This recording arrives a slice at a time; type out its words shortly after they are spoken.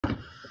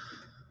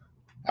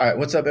All right,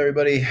 what's up,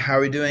 everybody? How are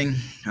we doing?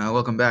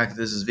 Welcome back.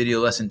 This is video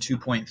lesson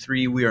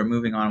 2.3. We are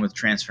moving on with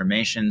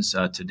transformations.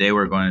 Today,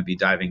 we're going to be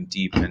diving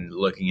deep and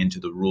looking into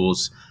the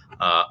rules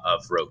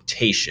of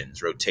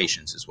rotations.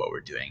 Rotations is what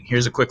we're doing.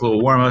 Here's a quick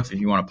little warm-up. If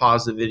you want to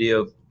pause the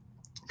video,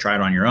 try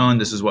it on your own.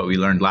 This is what we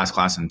learned last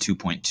class in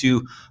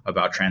 2.2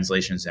 about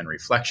translations and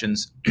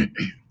reflections.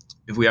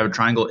 If we have a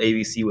triangle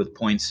ABC with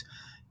points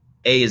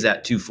A is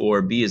at 2,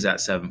 4, B is at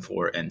 7,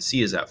 4, and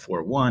C is at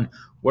 4, 1,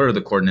 what are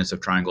the coordinates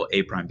of triangle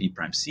A prime, B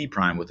prime, C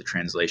prime with the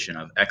translation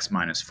of x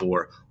minus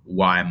 4,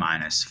 y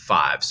minus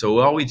 5? So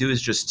all we do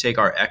is just take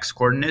our x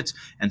coordinates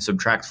and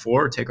subtract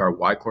 4, take our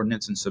y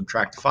coordinates and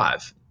subtract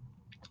 5.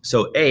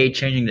 So A,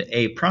 changing to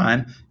A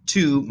prime,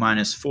 2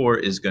 minus 4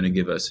 is going to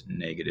give us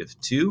negative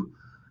 2.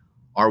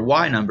 Our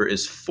y number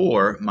is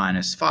 4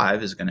 minus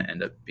 5 is going to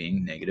end up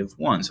being negative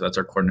 1. So that's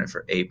our coordinate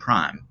for A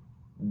prime.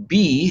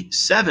 B,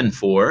 7,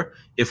 4,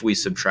 if we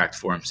subtract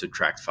 4 and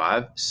subtract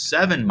 5,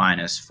 7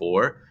 minus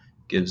 4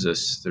 gives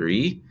us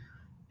 3,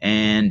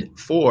 and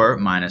 4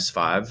 minus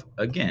 5,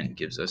 again,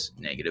 gives us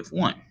negative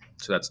 1.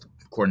 So that's the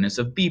coordinates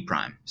of B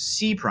prime.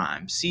 C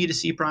prime, C to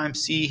C prime,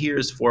 C here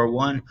is 4,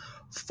 1.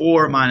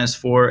 4 minus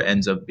 4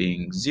 ends up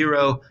being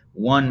 0.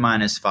 1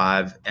 minus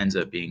 5 ends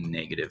up being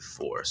negative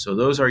 4. So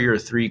those are your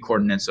three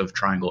coordinates of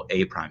triangle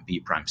A prime, B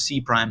prime,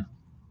 C prime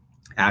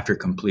after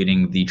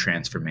completing the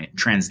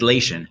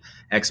translation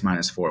x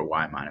minus 4,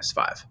 y minus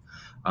 5.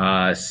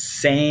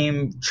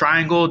 Same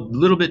triangle, a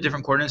little bit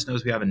different coordinates.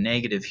 Notice we have a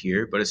negative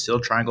here, but it's still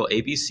triangle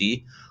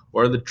ABC,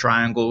 or the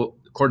triangle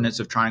coordinates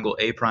of triangle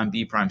A prime,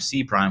 B prime,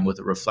 C prime with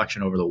a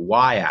reflection over the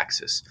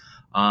y-axis.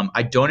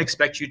 I don't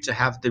expect you to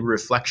have the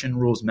reflection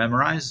rules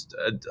memorized.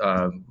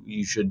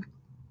 You should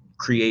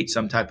create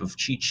some type of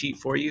cheat sheet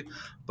for you,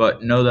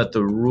 but know that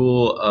the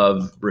rule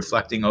of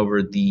reflecting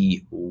over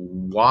the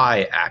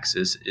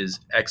y-axis is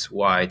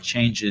xy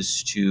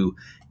changes to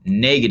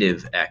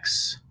negative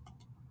x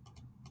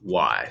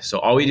y. So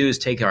all we do is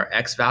take our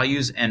x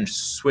values and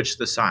switch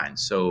the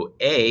signs. So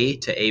A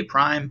to A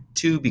prime,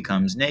 2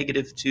 becomes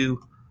negative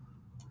 2.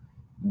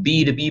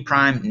 B to B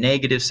prime,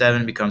 negative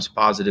 7 becomes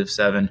positive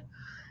 7.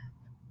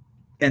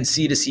 And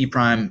C to C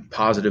prime,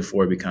 positive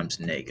 4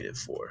 becomes negative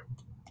 4.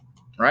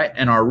 Right?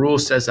 And our rule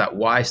says that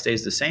y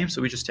stays the same,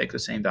 so we just take the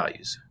same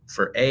values.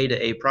 For A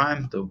to A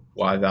prime, the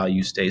y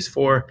value stays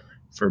 4.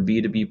 For B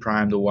to B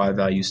prime, the y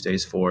value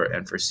stays 4.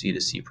 And for C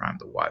to C prime,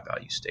 the y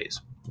value stays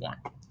 1.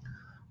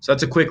 So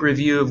that's a quick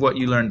review of what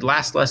you learned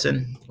last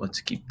lesson. Let's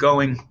keep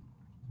going.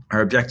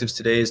 Our objectives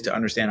today is to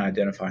understand,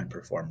 identify, and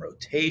perform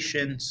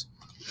rotations.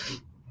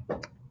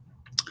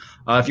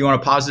 If you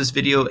want to pause this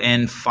video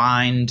and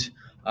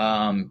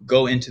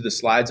go into the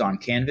slides on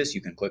Canvas,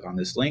 you can click on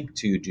this link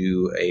to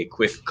do a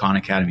quick Khan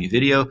Academy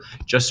video.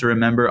 Just to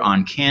remember,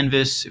 on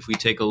Canvas, if we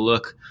take a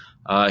look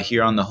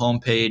here on the home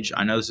page,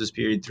 I know this is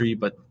period 3,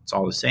 but it's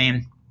all the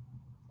same.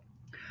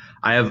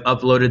 I have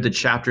uploaded the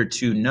chapter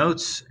 2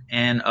 notes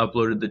and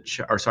uploaded the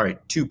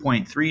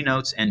 2.3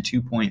 notes and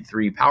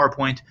 2.3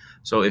 PowerPoint.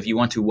 So if you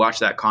want to watch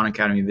that Khan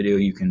Academy video,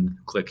 you can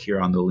click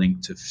here on the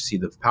link to see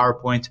the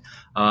PowerPoint.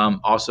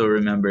 Also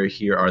remember,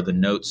 here are the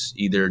notes.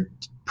 Either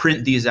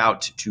print these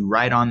out to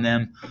write on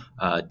them,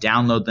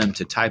 download them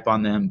to type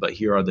on them, but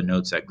here are the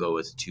notes that go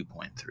with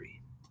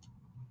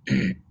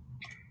 2.3.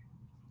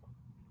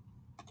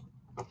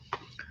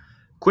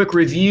 Quick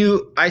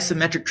review,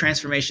 isometric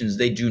transformations,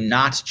 they do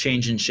not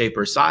change in shape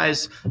or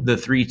size. The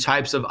three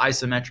types of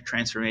isometric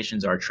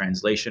transformations are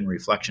translation,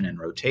 reflection, and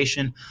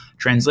rotation.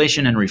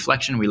 Translation and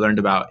reflection we learned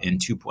about in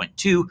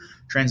 2.2.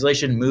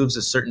 Translation moves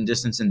a certain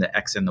distance in the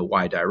x and the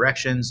y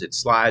directions. It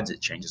slides,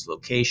 it changes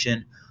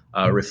location.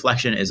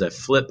 Reflection is a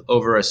flip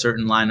over a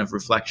certain line of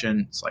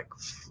reflection. It's like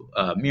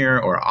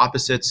mirror or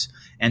opposites.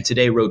 And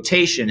today,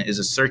 rotation is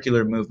a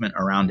circular movement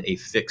around a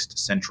fixed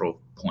central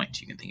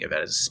point. You can think of it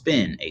as a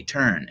spin, a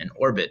turn, an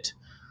orbit.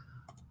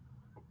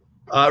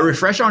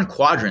 Refresh on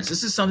quadrants.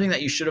 This is something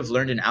that you should have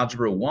learned in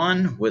Algebra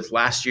 1 with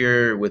last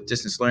year with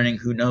distance learning.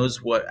 Who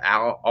knows what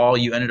all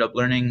you ended up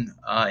learning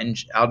in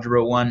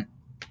Algebra 1.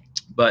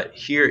 But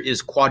here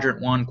is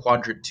quadrant 1,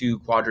 quadrant 2,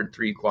 quadrant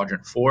 3,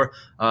 quadrant 4.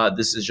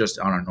 This is just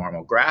on a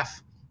normal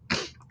graph.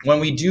 When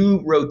we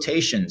do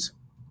rotations,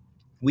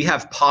 we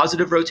have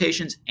positive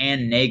rotations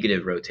and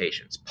negative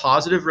rotations.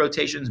 Positive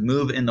rotations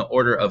move in the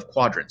order of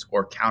quadrants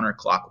or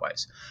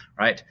counterclockwise,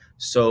 right?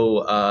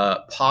 So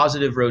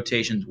positive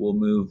rotations will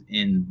move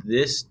in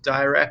this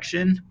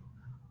direction,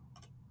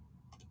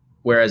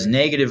 whereas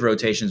negative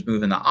rotations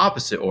move in the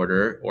opposite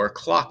order or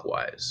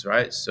clockwise,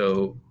 right?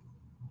 So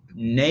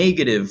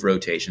negative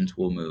rotations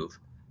will move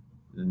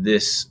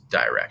this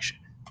direction.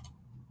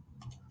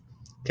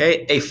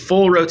 Okay, a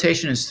full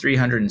rotation is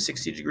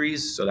 360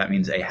 degrees, so that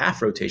means a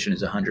half rotation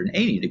is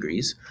 180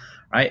 degrees,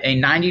 right?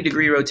 A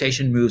 90-degree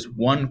rotation moves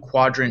one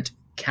quadrant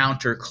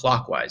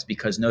counterclockwise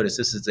because notice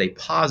this is a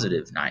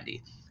positive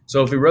 90.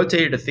 So if we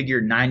rotated a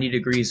figure 90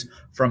 degrees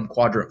from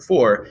quadrant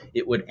 4,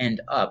 it would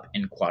end up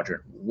in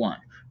quadrant 1,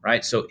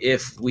 right? So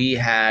if we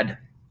had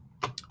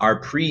our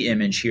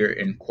pre-image here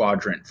in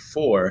quadrant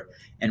 4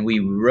 and we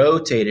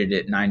rotated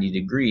it 90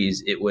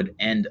 degrees, it would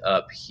end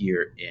up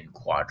here in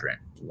quadrant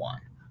 1,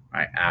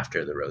 right,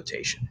 after the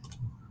rotation.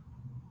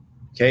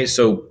 Okay,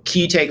 so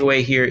key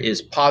takeaway here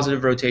is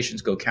positive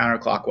rotations go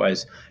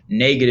counterclockwise,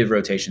 negative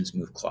rotations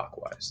move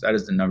clockwise. That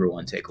is the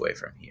 #1 takeaway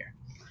from here.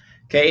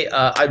 Okay,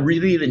 I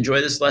really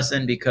enjoy this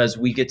lesson because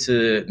we get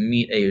to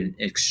meet an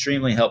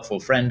extremely helpful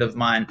friend of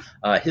mine.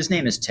 His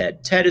name is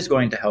Ted. Ted is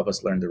going to help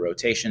us learn the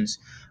rotations.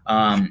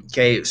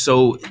 Okay,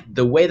 so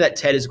the way that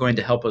Ted is going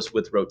to help us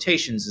with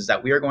rotations is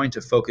that we are going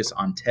to focus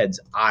on Ted's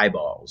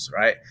eyeballs,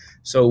 right?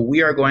 So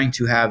we are going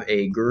to have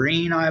a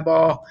green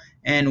eyeball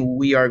and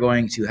we are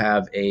going to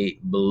have a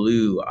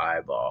blue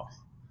eyeball.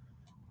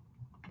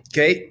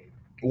 Okay.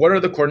 What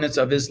are the coordinates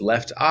of his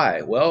left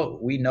eye? Well,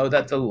 we know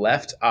that the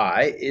left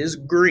eye is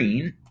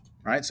green,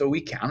 right? So we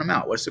count them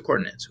out. What's the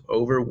coordinates?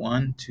 Over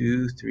 1,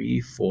 2,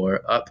 3, 4,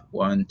 up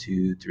 1,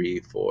 2, 3,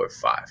 4,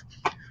 5.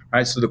 All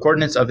right, so the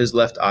coordinates of his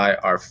left eye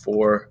are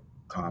 4,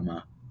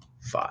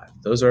 5.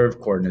 Those are the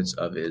coordinates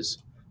of his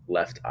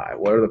left eye.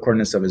 What are the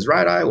coordinates of his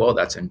right eye? Well,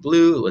 that's in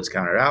blue. Let's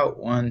count it out.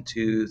 1,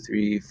 2,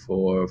 3,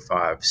 4,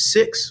 5,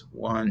 6.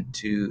 1,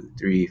 2,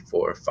 3,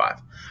 4, 5.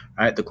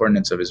 All right, the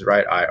coordinates of his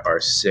right eye are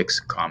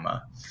 6, 5.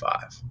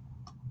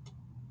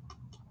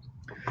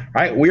 All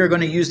right, we are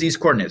going to use these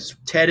coordinates.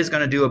 Ted is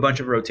going to do a bunch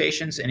of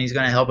rotations, and he's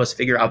going to help us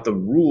figure out the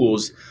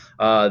rules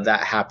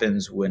that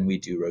happens when we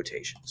do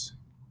rotations.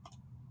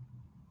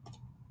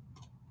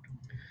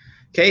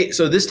 Okay,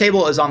 so this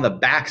table is on the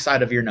back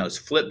side of your notes.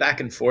 Flip back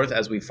and forth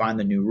as we find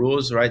the new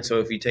rules, right? So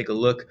if you take a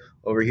look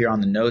over here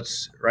on the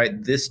notes,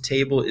 right, this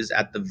table is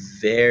at the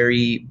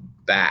very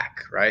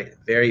back, right?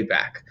 Very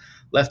back.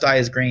 Left eye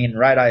is green,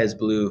 right eye is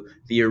blue.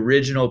 The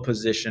original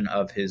position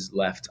of his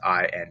left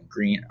eye and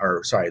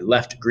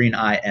left green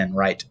eye and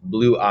right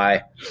blue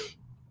eye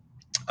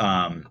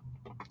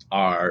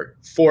are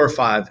 4,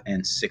 5,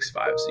 and 6,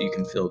 5. So you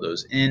can fill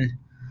those in,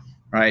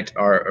 right?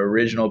 Our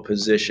original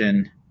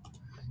position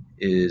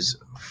is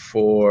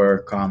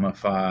 4,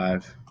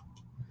 5,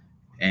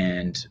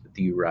 and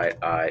the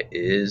right eye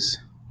is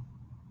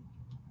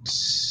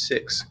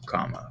 6,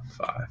 5.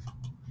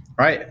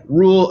 All right,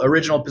 rule,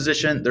 original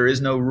position. There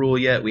is no rule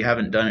yet. We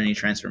haven't done any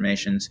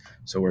transformations,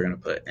 so we're going to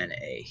put an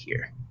A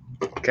here.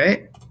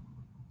 Okay.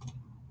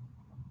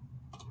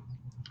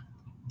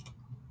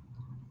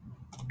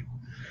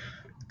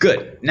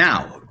 Good.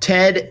 Now,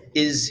 Ted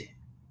is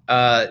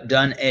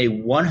done a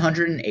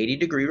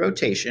 180-degree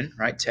rotation,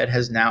 right? Ted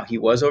has now, he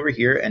was over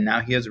here, and now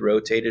he has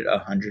rotated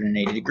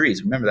 180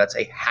 degrees. Remember, that's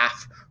a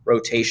half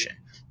rotation,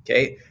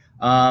 okay?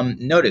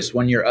 Notice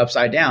when you're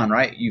upside down,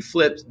 right, you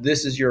flip,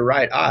 this is your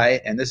right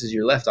eye and this is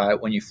your left eye.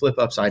 When you flip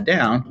upside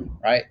down,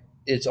 right,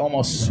 it's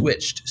almost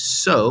switched.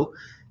 So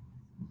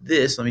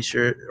this, let me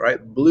show, right,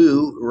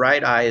 blue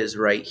right eye is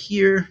right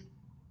here.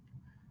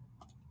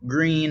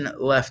 Green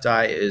left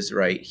eye is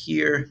right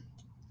here.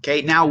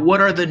 Okay, now what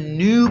are the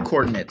new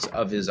coordinates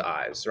of his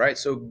eyes, right?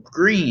 So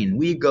green,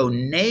 we go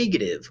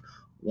negative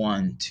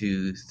 1,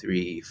 2,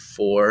 3,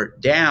 4,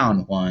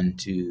 down 1,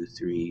 2,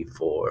 3,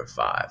 4,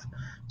 5.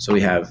 So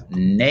we have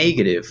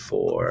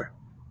 -4,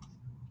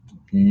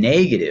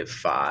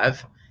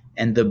 -5,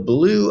 and the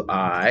blue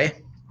eye,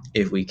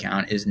 if we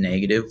count, is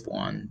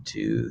 -1,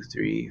 2,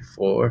 3,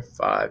 4,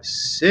 5,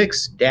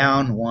 6,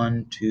 down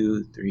 1,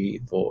 2, 3,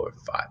 4,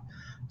 5.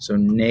 So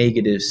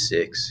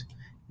 -6,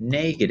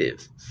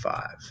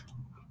 -5.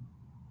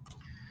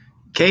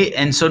 Okay,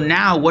 and so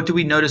now what do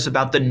we notice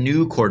about the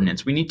new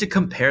coordinates? We need to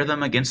compare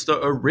them against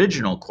the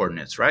original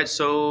coordinates, right?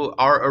 So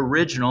our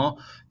original,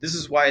 this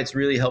is why it's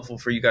really helpful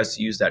for you guys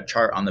to use that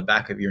chart on the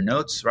back of your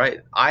notes,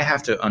 right? I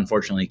have to,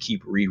 unfortunately,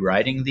 keep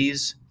rewriting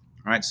these,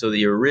 right? So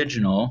the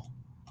original,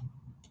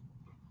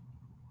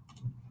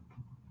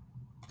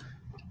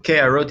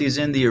 okay, I wrote these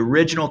in. The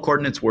original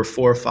coordinates were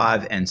 4,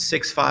 5, and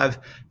 6, 5.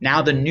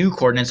 Now the new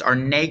coordinates are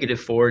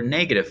 -4,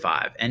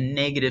 -5, and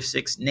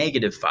 -6,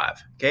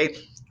 -5, okay?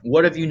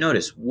 What have you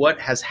noticed? What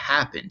has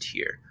happened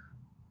here?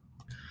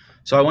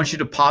 So I want you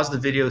to pause the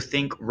video,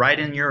 think, write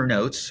in your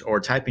notes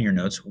or type in your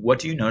notes. What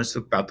do you notice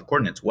about the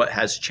coordinates? What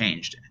has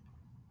changed?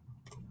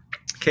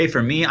 Okay,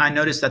 for me, I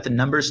noticed that the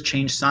numbers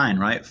changed sign,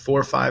 right?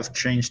 4, 5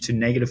 changed to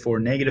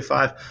 -4,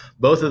 -5.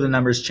 Both of the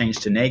numbers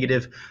changed to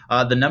negative.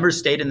 The numbers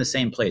stayed in the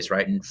same place,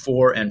 right? And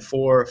 4 and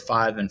 4,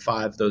 5 and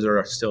 5, those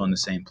are still in the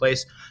same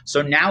place.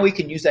 So now we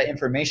can use that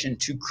information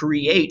to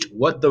create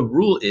what the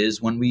rule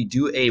is when we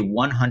do a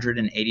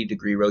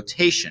 180-degree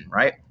rotation,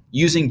 right?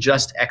 Using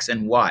just X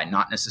and Y,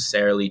 not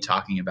necessarily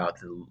talking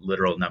about the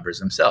literal numbers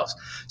themselves.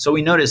 So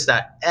we notice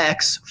that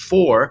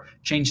X4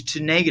 changed to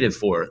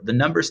 -4. The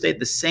number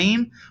stayed the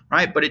same,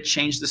 right? But it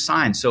changed the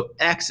sign. So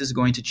X is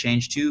going to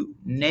change to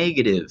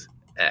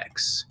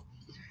 -X.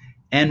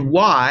 And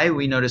Y,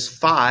 we notice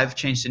 5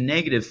 changed to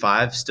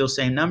 -5, still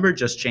same number,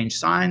 just change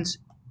signs,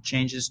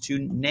 changes to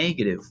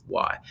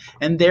 -Y.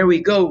 And there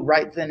we go,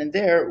 right then and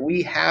there,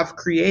 we have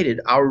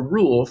created our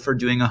rule for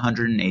doing a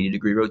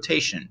 180-degree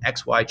rotation.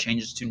 XY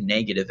changes to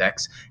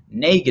 -X,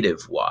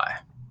 -Y.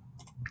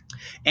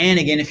 And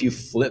again, if you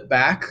flip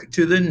back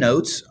to the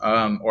notes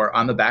or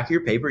on the back of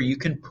your paper, you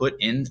can put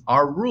in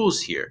our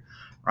rules here,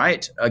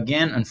 right?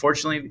 Again,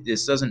 unfortunately,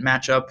 this doesn't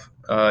match up.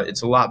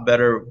 It's a lot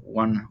better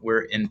when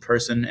we're in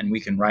person and we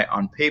can write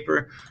on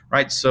paper,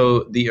 right?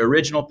 So the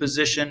original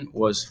position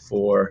was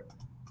 4,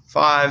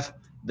 5.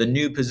 The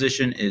new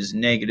position is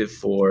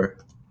 -4,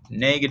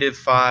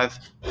 -5.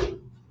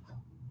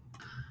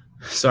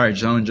 Sorry,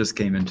 Joan just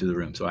came into the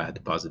room, so I had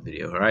to pause the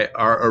video. All right,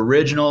 our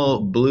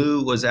original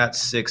blue was at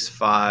 6,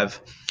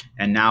 5,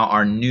 and now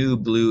our new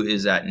blue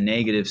is at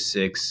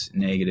 -6,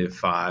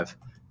 -5.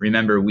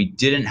 Remember, we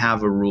didn't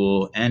have a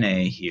rule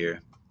NA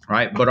here,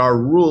 right? But our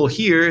rule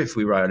here, if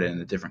we write it in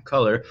a different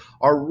color,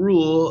 our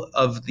rule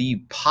of the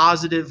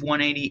positive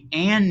 180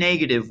 and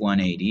negative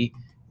 180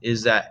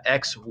 is that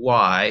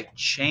XY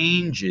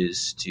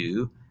changes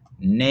to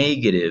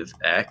negative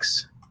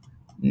X,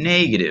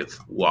 negative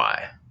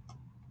Y.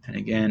 And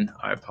again,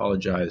 I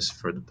apologize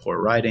for the poor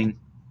writing.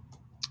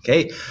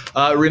 Okay,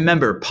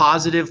 remember,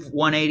 positive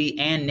 180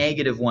 and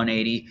negative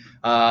 180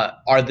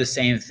 are the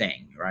same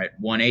thing, right?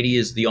 180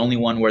 is the only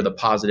one where the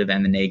positive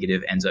and the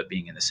negative ends up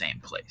being in the same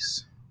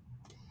place.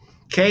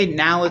 Okay,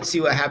 now let's see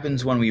what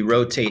happens when we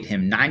rotate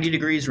him 90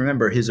 degrees.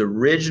 Remember, Ted's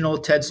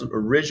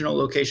original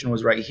location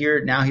was right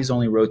here. Now he's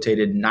only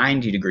rotated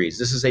 90 degrees.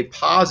 This is a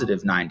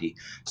positive 90.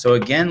 So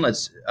again,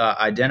 let's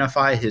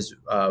identify his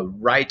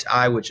right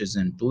eye, which is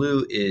in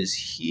blue, is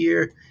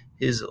here.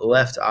 His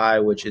left eye,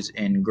 which is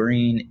in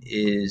green,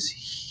 is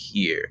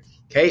here.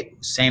 Okay,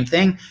 same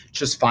thing,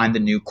 just find the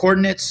new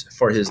coordinates.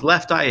 For his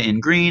left eye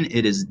in green,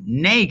 it is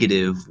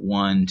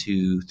 -1,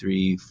 2,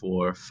 3,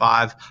 4,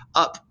 5,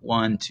 up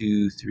 1,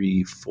 2,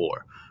 3,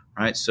 4.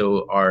 All right,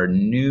 so our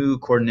new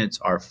coordinates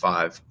are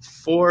 5,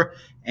 4,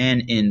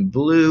 and in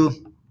blue,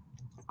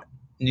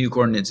 new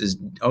coordinates is,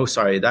 oh,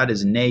 sorry, that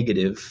is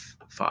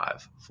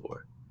 -5,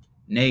 4,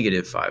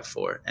 -5,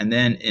 4. And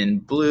then in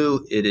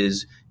blue, it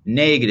is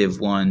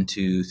 -1,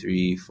 2,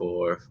 3,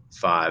 4,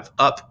 5,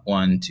 up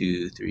 1,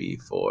 2, 3,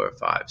 4,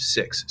 5,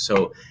 6.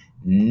 So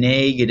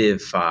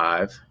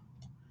 -5,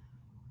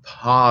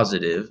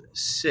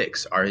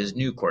 +6 are his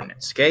new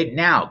coordinates. Okay,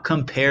 now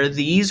compare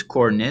these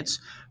coordinates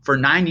for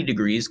 90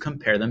 degrees,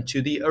 compare them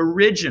to the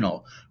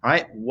original. All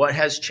right, what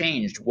has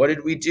changed? What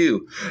did we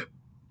do?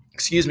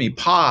 Excuse me,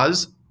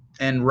 pause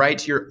and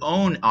write your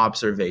own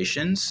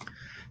observations.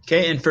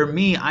 Okay, and for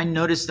me, I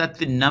noticed that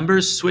the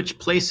numbers switch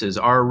places.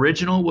 Our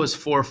original was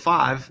 4,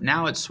 5.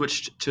 Now it's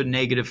switched to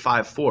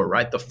 -5, 4,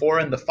 right? The 4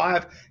 and the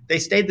 5, they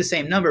stayed the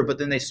same number, but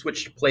then they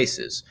switched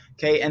places.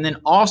 Okay, and then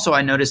also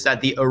I noticed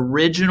that the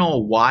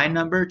original Y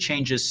number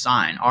changes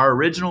sign. Our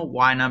original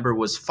Y number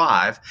was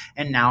 5,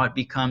 and now it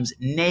becomes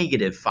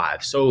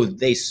 -5. So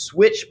they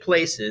switch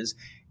places,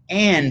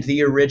 and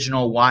the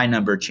original Y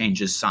number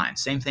changes sign.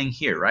 Same thing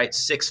here, right?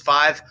 6,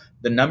 5.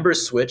 The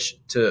numbers switch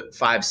to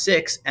 5,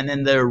 6, and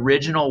then the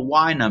original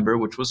Y number,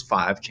 which was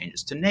 5,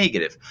 changes to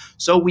negative.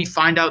 So we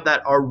find out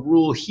that our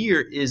rule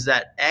here is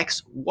that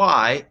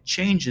XY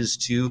changes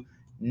to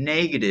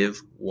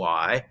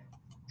 -YX.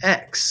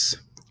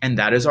 And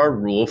that is our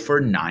rule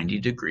for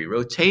 90-degree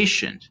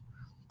rotation.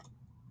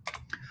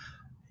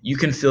 You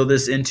can fill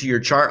this into your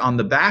chart on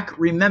the back.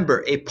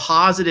 Remember, a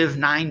positive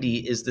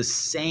 90 is the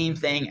same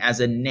thing as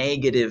a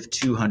negative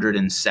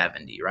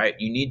 270, right?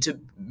 You need to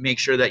make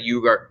sure that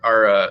you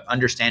are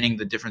understanding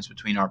the difference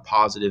between our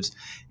positives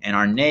and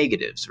our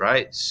negatives,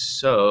 right?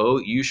 So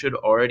you should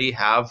already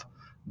have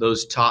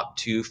those top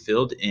two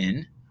filled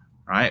in,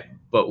 right?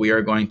 But we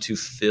are going to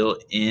fill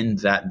in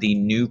that the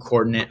new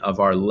coordinate of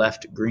our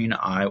left green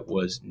eye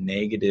was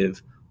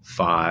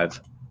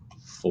 -5,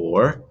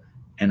 4.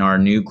 And our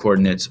new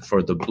coordinates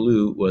for the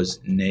blue was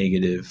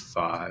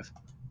 -5,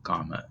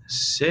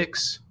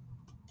 6,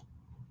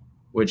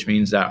 which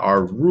means that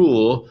our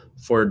rule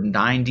for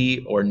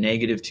 90 or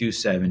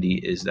 -270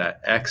 is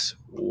that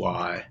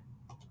XY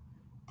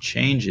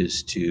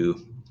changes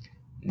to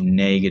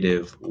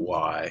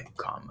 -Y,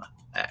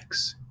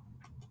 X.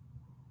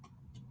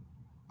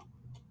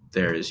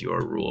 There is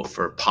your rule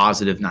for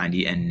positive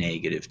 90 and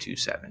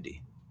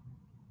 -270.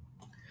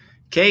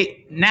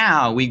 Okay,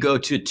 now we go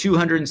to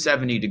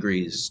 270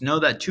 degrees. Know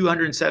that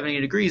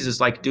 270 degrees is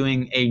like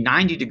doing a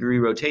 90-degree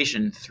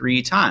rotation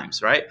 3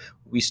 times, right?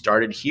 We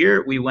started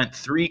here, we went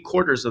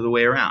 3/4 of the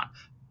way around.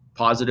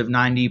 Positive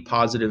 90,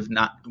 positive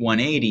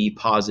 180,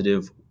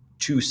 positive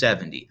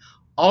 270.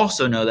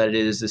 Also know that it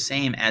is the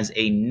same as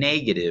a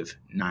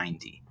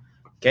 -90.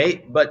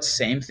 Okay, but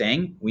same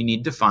thing, we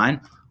need to find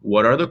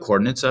what are the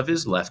coordinates of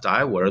his left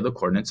eye, what are the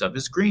coordinates of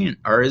his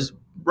his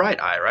right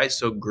eye, right?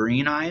 So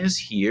green eye is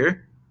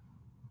here.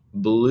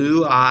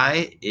 Blue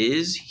eye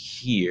is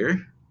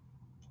here.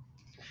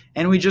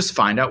 And we just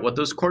find out what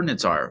those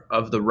coordinates are.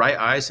 Of the right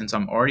eye, since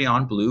I'm already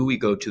on blue, we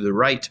go to the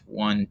right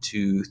 1,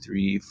 2,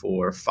 3,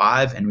 4,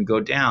 5, and we go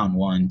down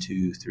 1,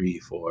 2, 3,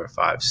 4,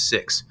 5,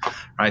 6. All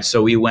right,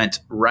 so we went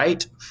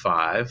right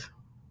 5,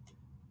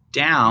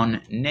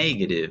 down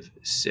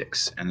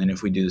 -6. And then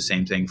if we do the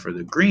same thing for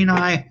the green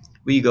eye,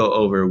 we go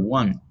over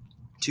 1,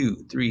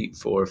 2, 3,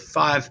 4,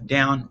 5,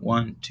 down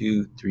 1,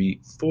 2, 3,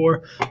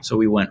 4. So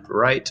we went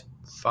right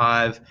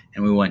 5,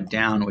 and we went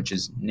down, which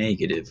is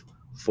negative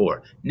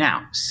 4.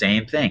 Now,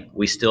 same thing.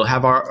 We still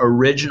have our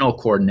original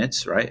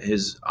coordinates, right?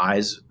 His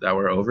eyes that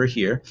were over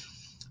here.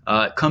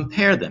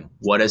 Compare them.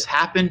 What has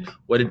happened?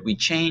 What did we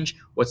change?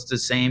 What's the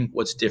same?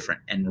 What's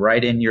different? And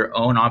write in your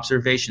own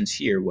observations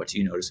here. What do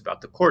you notice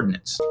about the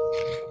coordinates?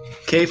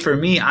 Okay, for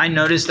me, I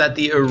noticed that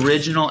the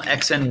original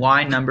x and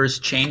y numbers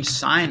changed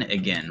sign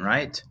again,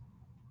 right?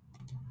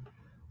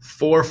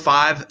 4,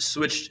 5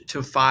 switched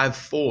to 5,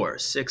 4.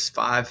 6,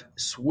 5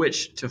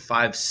 switched to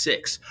 5,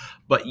 6.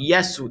 But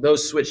yes,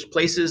 those switched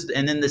places.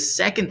 And then the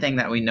second thing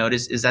that we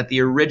notice is that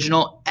the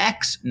original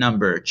x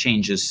number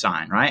changes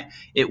sign, right?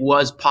 It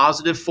was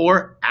positive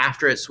 4.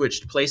 After it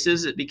switched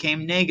places, it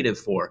became negative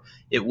 4.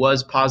 It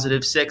was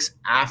positive 6.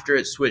 After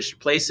it switched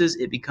places,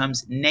 it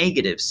becomes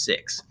negative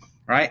 6.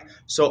 Right?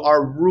 So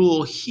our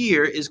rule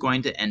here is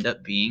going to end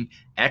up being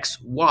x,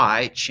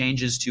 y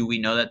changes to, we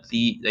know that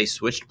they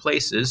switched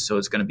places, so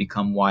it's going to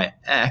become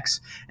yx.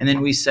 And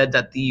then we said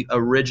that the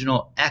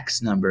original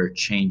x number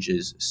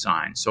changes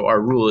sign. So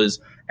our rule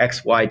is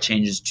x, y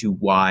changes to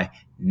y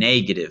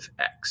negative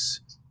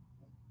x.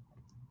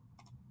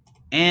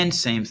 And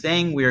same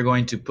thing, we are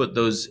going to put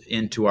those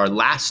into our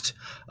last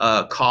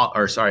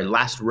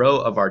last row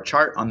of our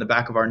chart on the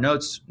back of our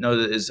notes. Know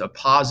that is a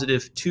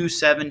positive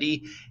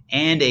 270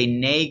 and a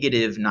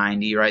negative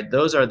 90, right?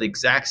 Those are the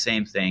exact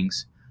same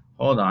things.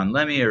 Hold on,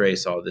 let me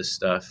erase all this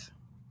stuff.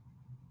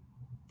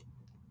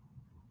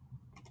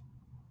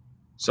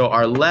 So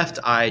our left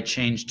eye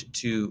changed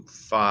to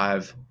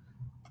 5,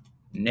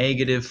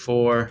 negative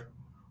 4.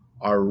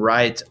 Our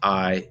right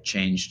eye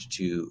changed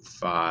to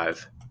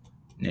 5,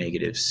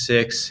 negative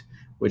 6,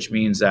 which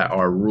means that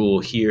our rule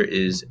here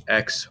is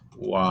x,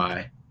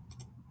 y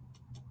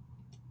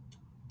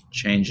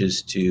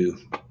changes to,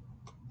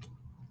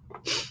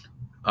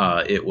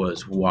 it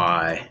was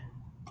y,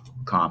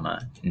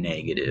 comma,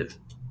 negative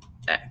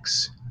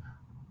x.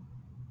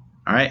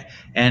 All right,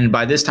 and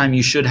by this time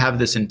you should have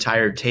this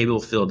entire table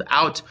filled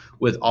out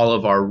with all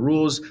of our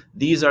rules.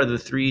 These are the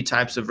 3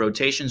 types of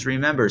rotations.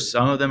 Remember,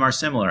 some of them are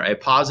similar. A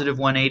positive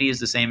 180 is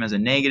the same as a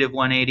negative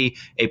 180.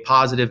 A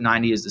positive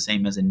 90 is the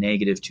same as a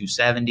negative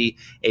 270.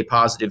 A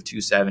positive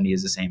 270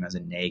 is the same as a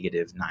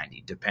negative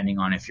 90, depending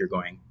on if you're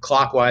going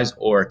clockwise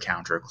or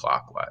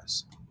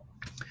counterclockwise.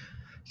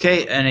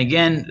 Okay, and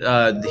again,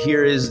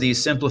 here is the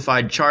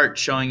simplified chart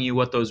showing you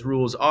what those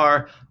rules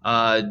are.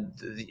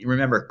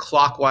 Remember,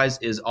 clockwise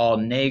is all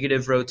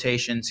negative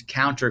rotations.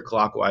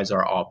 Counterclockwise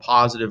are all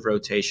positive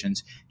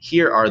rotations.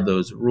 Here are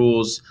those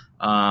rules.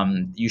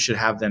 You should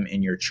have them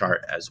in your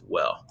chart as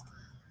well.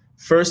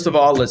 First of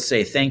all, let's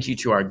say thank you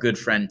to our good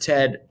friend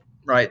Ted.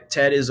 Right,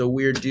 Ted is a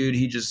weird dude.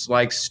 He just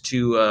likes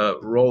to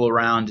roll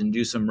around and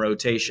do some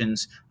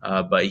rotations,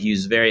 but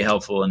he's very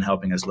helpful in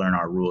helping us learn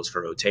our rules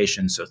for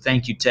rotation. So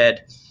thank you,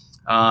 Ted.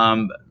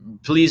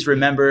 Please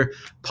remember,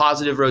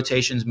 positive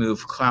rotations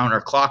move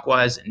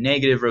counterclockwise,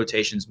 negative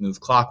rotations move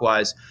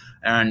clockwise.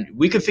 And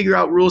we could figure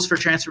out rules for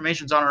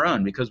transformations on our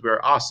own because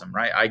we're awesome,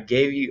 right? I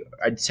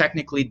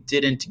technically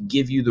didn't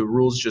give you the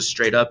rules just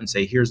straight up and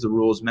say, here's the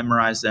rules,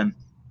 memorize them.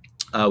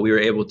 We were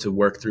able to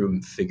work through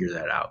and figure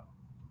that out.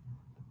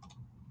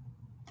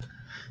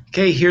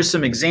 Okay, here's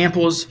some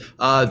examples.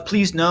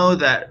 Please know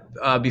that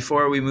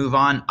before we move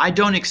on, I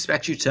don't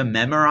expect you to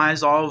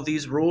memorize all of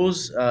these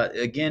rules.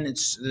 Again,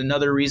 it's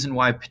another reason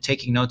why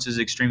taking notes is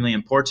extremely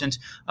important.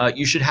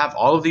 You should have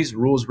all of these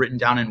rules written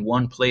down in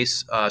one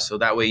place so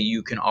that way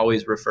you can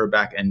always refer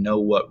back and know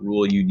what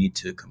rule you need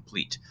to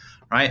complete.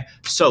 Right?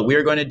 So we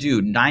are going to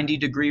do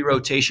 90-degree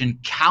rotation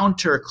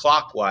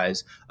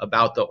counterclockwise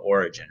about the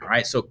origin,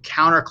 right? So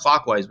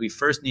counterclockwise, we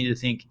first need to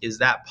think, is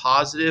that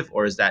positive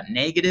or is that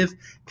negative?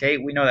 Okay,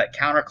 we know that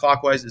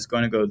counterclockwise is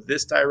going to go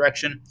this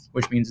direction,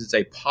 which means it's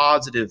a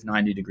positive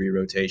 90-degree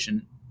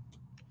rotation.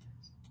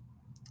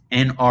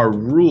 And our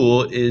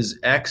rule is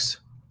x,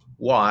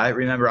 y.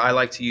 Remember, I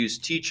like to use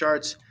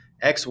T-charts.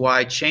 X,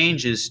 y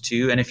changes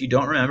to, and if you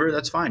don't remember,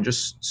 that's fine.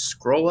 Just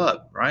scroll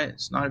up, right?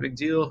 It's not a big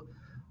deal.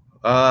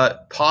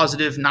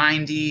 Positive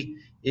 90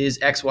 is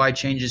xy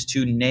changes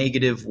to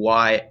negative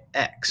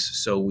yx.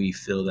 So we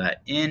fill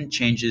that in,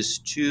 changes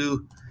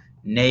to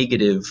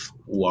negative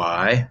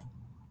yx.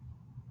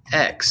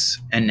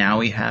 And now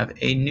we have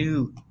a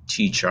new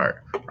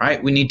T-chart,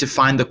 right? We need to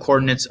find the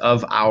coordinates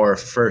of our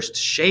first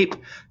shape.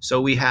 So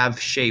we have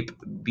shape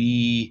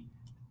B,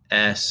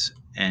 S,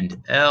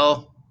 and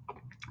L.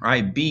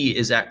 Right, B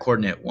is at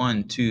coordinate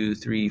 1, 2,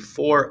 3,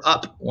 4,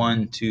 up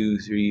 1, 2,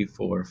 3,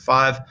 4,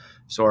 5.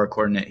 So our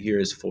coordinate here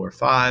is 4,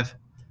 5.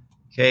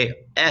 Okay,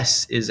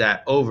 S is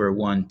at over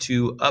 1,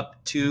 2,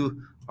 up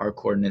 2. Our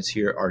coordinates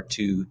here are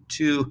 2,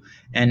 2.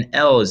 And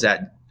L is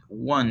at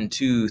 1,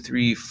 2,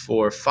 3,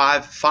 4,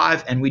 5,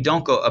 5. And we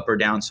don't go up or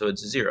down, so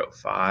it's 0,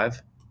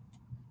 5,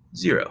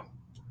 0.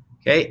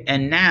 Okay,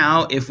 and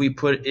now if we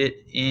put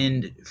it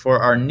in for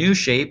our new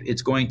shape,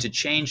 it's going to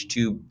change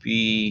to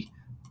B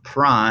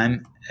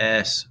prime,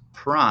 S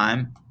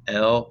prime,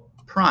 L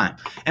prime.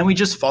 And we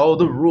just follow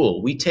the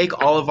rule. We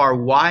take all of our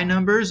y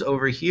numbers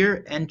over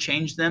here and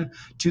change them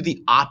to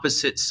the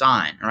opposite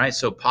sign, right?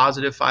 So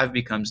positive 5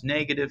 becomes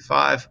negative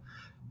 5,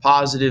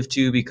 positive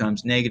 2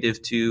 becomes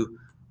negative 2,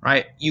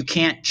 right? You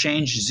can't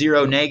change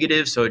 0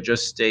 negative, so it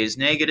just stays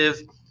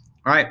negative,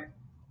 right?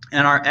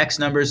 And our x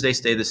numbers, they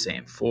stay the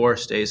same. 4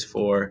 stays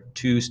 4,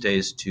 2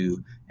 stays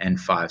 2, and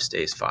 5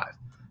 stays 5.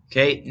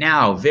 Okay,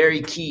 now,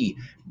 very key.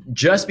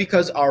 Just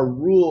because our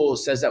rule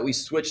says that we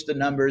switch the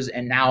numbers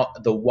and now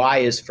the y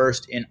is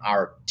first in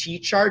our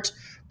t-chart,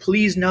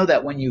 please know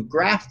that when you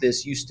graph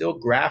this, you still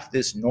graph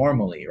this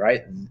normally,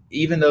 right?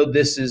 Even though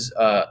this is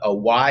a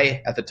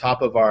y at the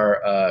top of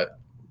our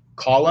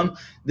column,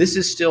 this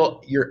is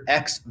still your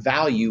x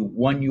value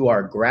when you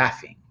are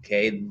graphing.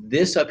 Okay,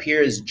 this up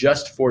here is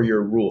just for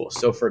your rule.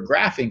 So for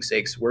graphing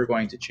sakes, we're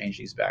going to change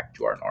these back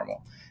to our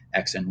normal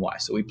x and y.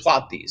 So we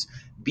plot these.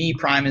 B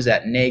prime is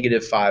at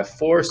negative 5,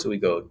 4. So we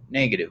go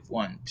negative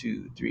 1,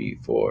 2, 3,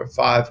 4,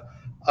 5,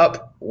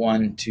 up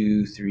 1,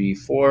 2, 3,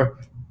 4.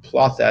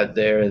 Plot that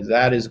there.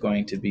 That is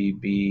going to be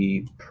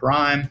B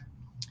prime.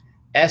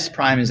 S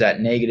prime is at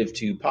negative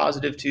 2,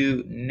 positive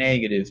 2,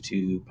 negative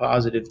 2,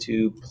 positive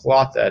 2.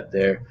 Plot that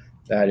there.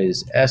 That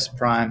is S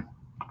prime.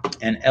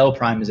 And L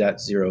prime is at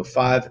 0,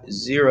 5,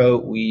 0.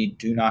 We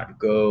do not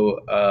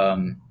go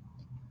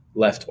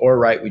left or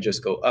right. We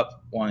just go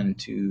up 1,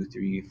 2,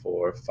 3,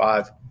 4,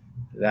 5.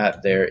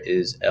 That there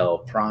is L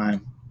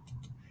prime.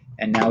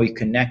 And now we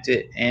connect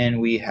it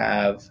and we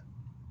have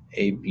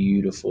a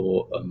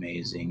beautiful,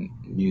 amazing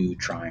new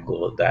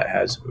triangle that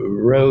has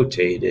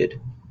rotated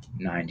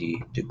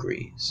 90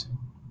 degrees.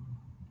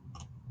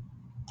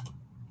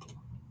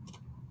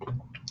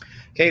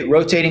 Okay,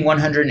 rotating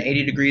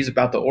 180 degrees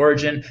about the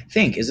origin.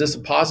 Think, is this a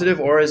positive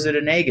or is it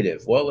a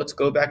negative? Well, let's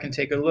go back and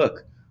take a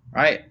look,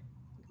 right?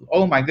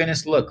 Oh my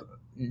goodness, look,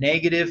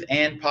 negative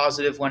and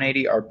positive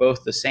 180 are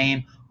both the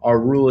same. Our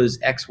rule is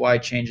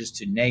xy changes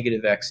to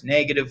negative x,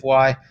 negative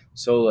y.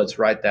 So let's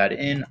write that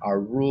in. Our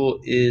rule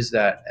is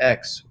that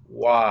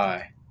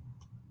xy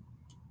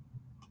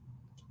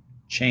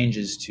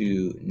changes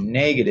to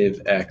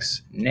negative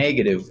x,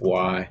 negative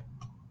y.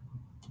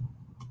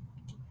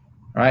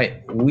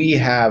 Right, we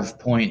have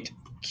point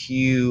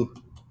QH,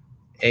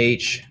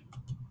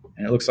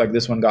 and it looks like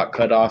this one got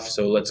cut off,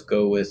 so let's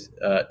go with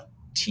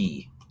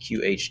T,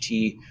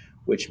 QHT,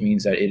 which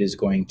means that it is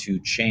going to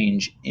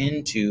change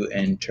into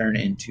and turn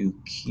into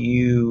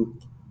Q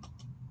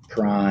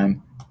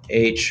prime,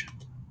 H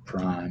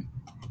prime,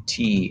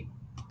 T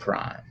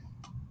prime.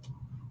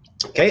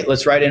 Okay,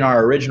 let's write in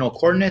our original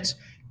coordinates.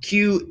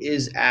 Q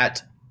is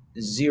at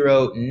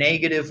 0,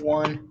 negative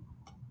 1.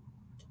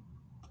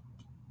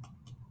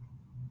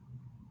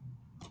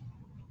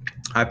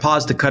 I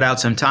paused to cut out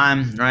some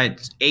time, right?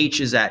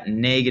 H is at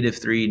negative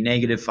 3,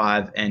 negative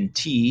 5, and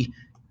T,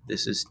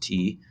 this is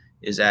T,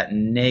 is at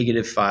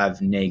negative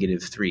 5,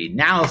 negative 3.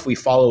 Now, if we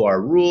follow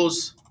our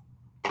rules,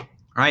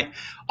 right,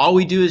 all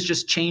we do is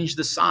just change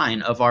the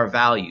sign of our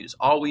values.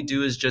 All we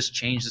do is just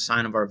change the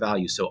sign of our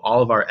values. So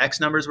all of our x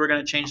numbers, we're going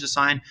to change the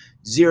sign.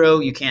 0,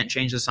 you can't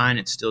change the sign.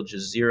 It's still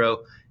just 0.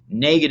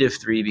 Negative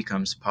 3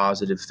 becomes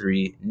positive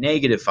 3.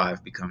 Negative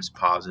 5 becomes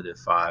positive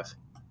 5.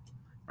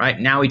 Right,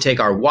 now we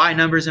take our y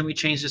numbers and we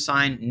change the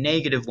sign.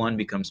 Negative 1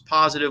 becomes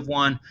positive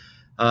 1.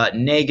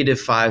 Negative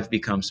 5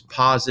 becomes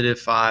positive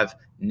 5.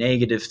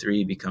 Negative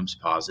 3 becomes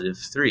positive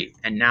 3.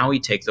 And now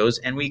we take those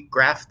and we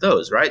graph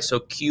those, right?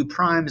 So Q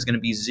prime is going to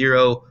be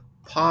 0,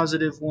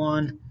 positive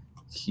 1.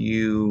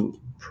 Q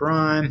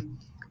prime.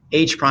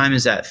 H prime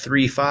is at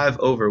 3, 5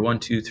 over 1,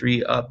 2,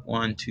 3, up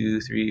 1,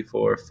 2, 3,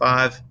 4,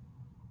 5.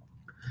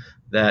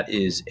 That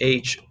is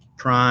H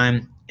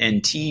prime.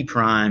 And T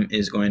prime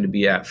is going to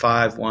be at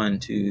 5, 1,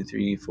 2,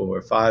 3,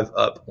 4, 5,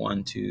 up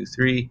 1, 2,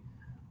 3.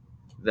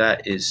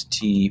 That is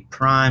T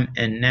prime.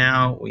 And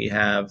now we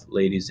have,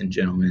 ladies and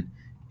gentlemen,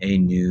 a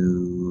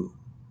new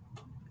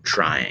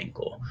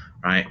triangle,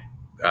 right?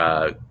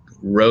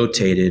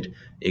 Rotated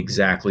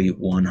exactly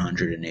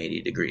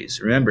 180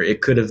 degrees. Remember, it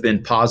could have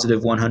been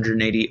positive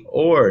 180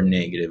 or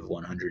negative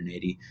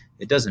 180.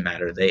 It doesn't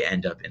matter. They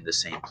end up in the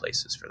same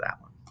places for that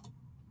one.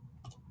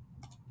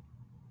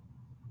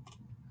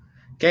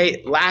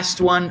 Okay,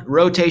 last one,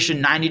 rotation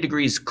 90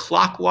 degrees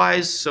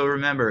clockwise. So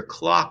remember,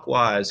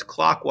 clockwise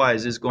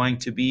is going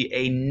to be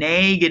a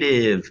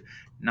negative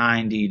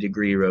 90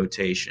 degree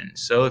rotation.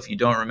 So if you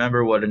don't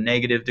remember what a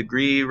negative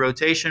degree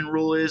rotation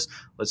rule is,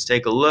 let's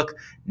take a look.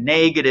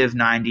 Negative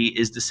 90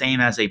 is the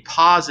same as a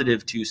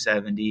positive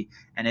 270,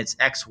 and its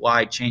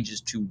xy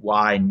changes to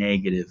y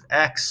negative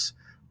x,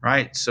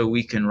 right? So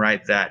we can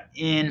write that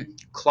in.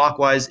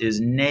 Clockwise is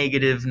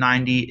negative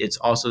 90. It's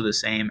also the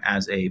same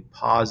as a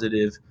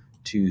positive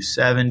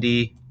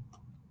 270.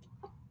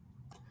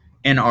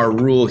 And our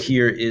rule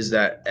here is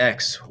that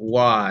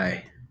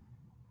xy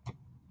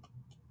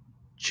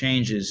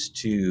changes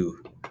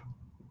to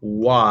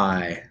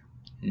y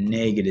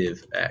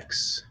negative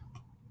x.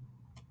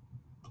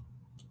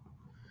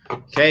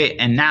 Okay,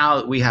 and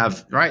now we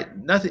have, right,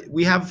 nothing.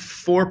 We have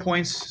 4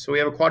 points, so we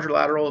have a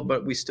quadrilateral,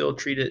 but we still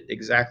treat it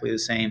exactly the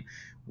same.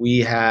 We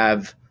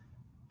have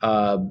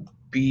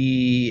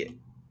B,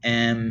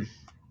 M,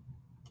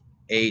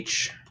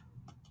 H,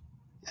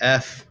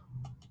 F,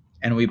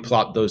 and we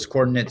plot those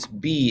coordinates.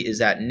 B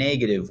is at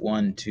negative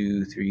 1,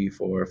 2, 3,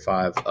 4,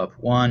 5, up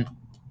 1.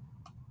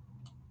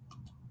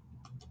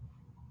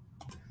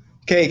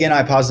 Okay, again,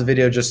 I paused the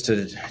video just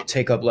to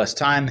take up less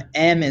time.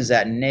 M is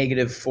at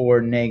negative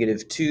 4,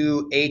 negative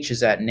 2. H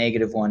is at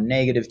negative 1,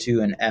 negative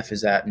 2. And F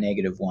is at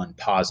negative 1,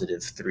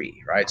 positive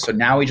 3, right? So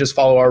now we just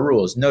follow our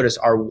rules. Notice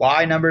our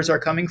Y numbers are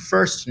coming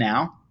first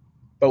now,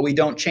 but we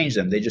don't change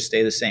them. They just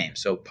stay the same.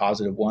 So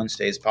positive 1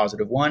 stays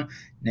positive 1.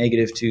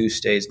 Negative 2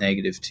 stays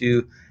negative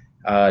 2.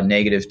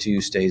 Negative 2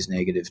 stays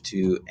negative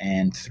 2,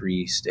 and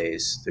 3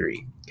 stays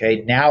 3.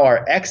 Okay, now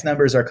our X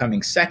numbers are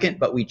coming second,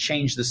 but we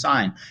change the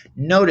sign.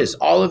 Notice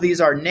all of these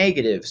are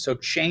negative, so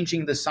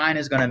changing the sign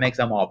is going to make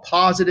them all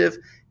positive.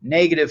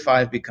 Negative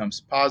 5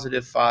 becomes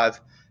positive 5.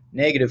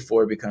 Negative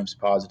 4 becomes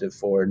positive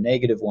 4.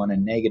 Negative 1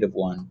 and negative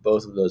 1,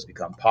 both of those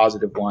become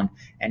positive 1.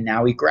 And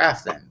now we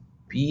graph them.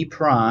 B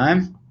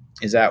prime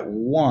is at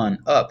 1,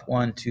 up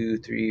 1, 2,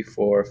 3,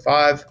 4,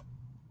 5.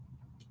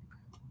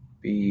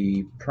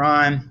 B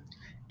prime.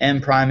 M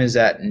prime is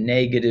at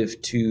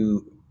negative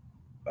 2,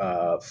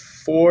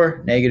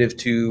 4, negative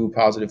 2,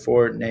 positive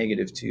 4,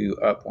 negative 2,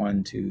 up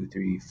 1, 2,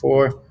 3,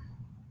 4.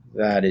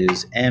 That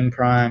is M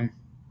prime.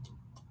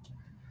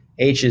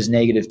 H is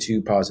negative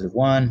 2, positive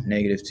 1,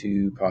 negative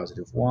 2,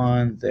 positive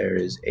 1. There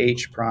is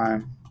H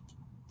prime.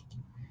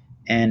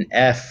 And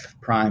F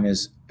prime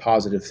is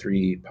positive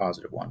 3,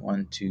 positive 1.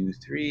 1, 2,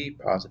 3,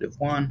 positive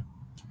 1.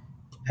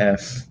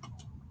 F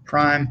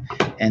prime.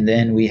 And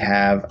then we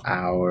have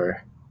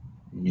our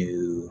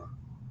new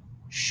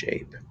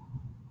shape.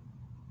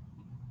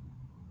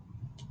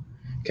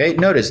 Okay,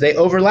 notice they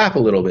overlap a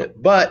little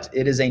bit, but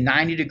it is a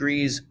 90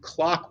 degrees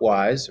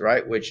clockwise,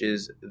 right, which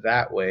is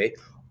that way,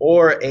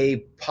 or a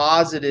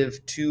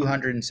positive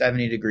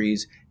 270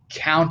 degrees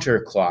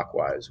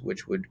counterclockwise,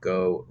 which would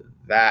go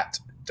that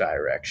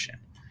direction.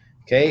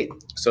 Okay,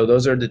 so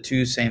those are the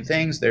two same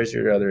things. There's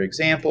your other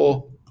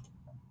example.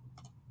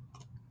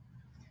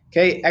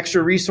 Okay,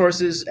 extra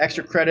resources,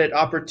 extra credit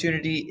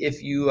opportunity.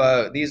 If you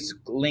these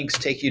links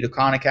take you to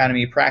Khan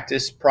Academy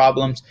practice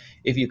problems.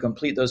 If you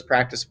complete those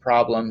practice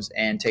problems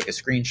and take a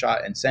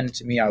screenshot and send it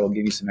to me, I will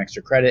give you some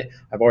extra credit.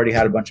 I've already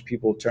had a bunch of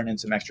people turn in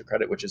some extra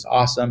credit, which is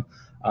awesome.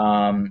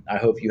 I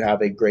hope you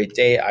have a great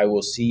day. I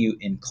will see you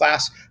in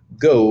class.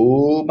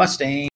 Go Mustang!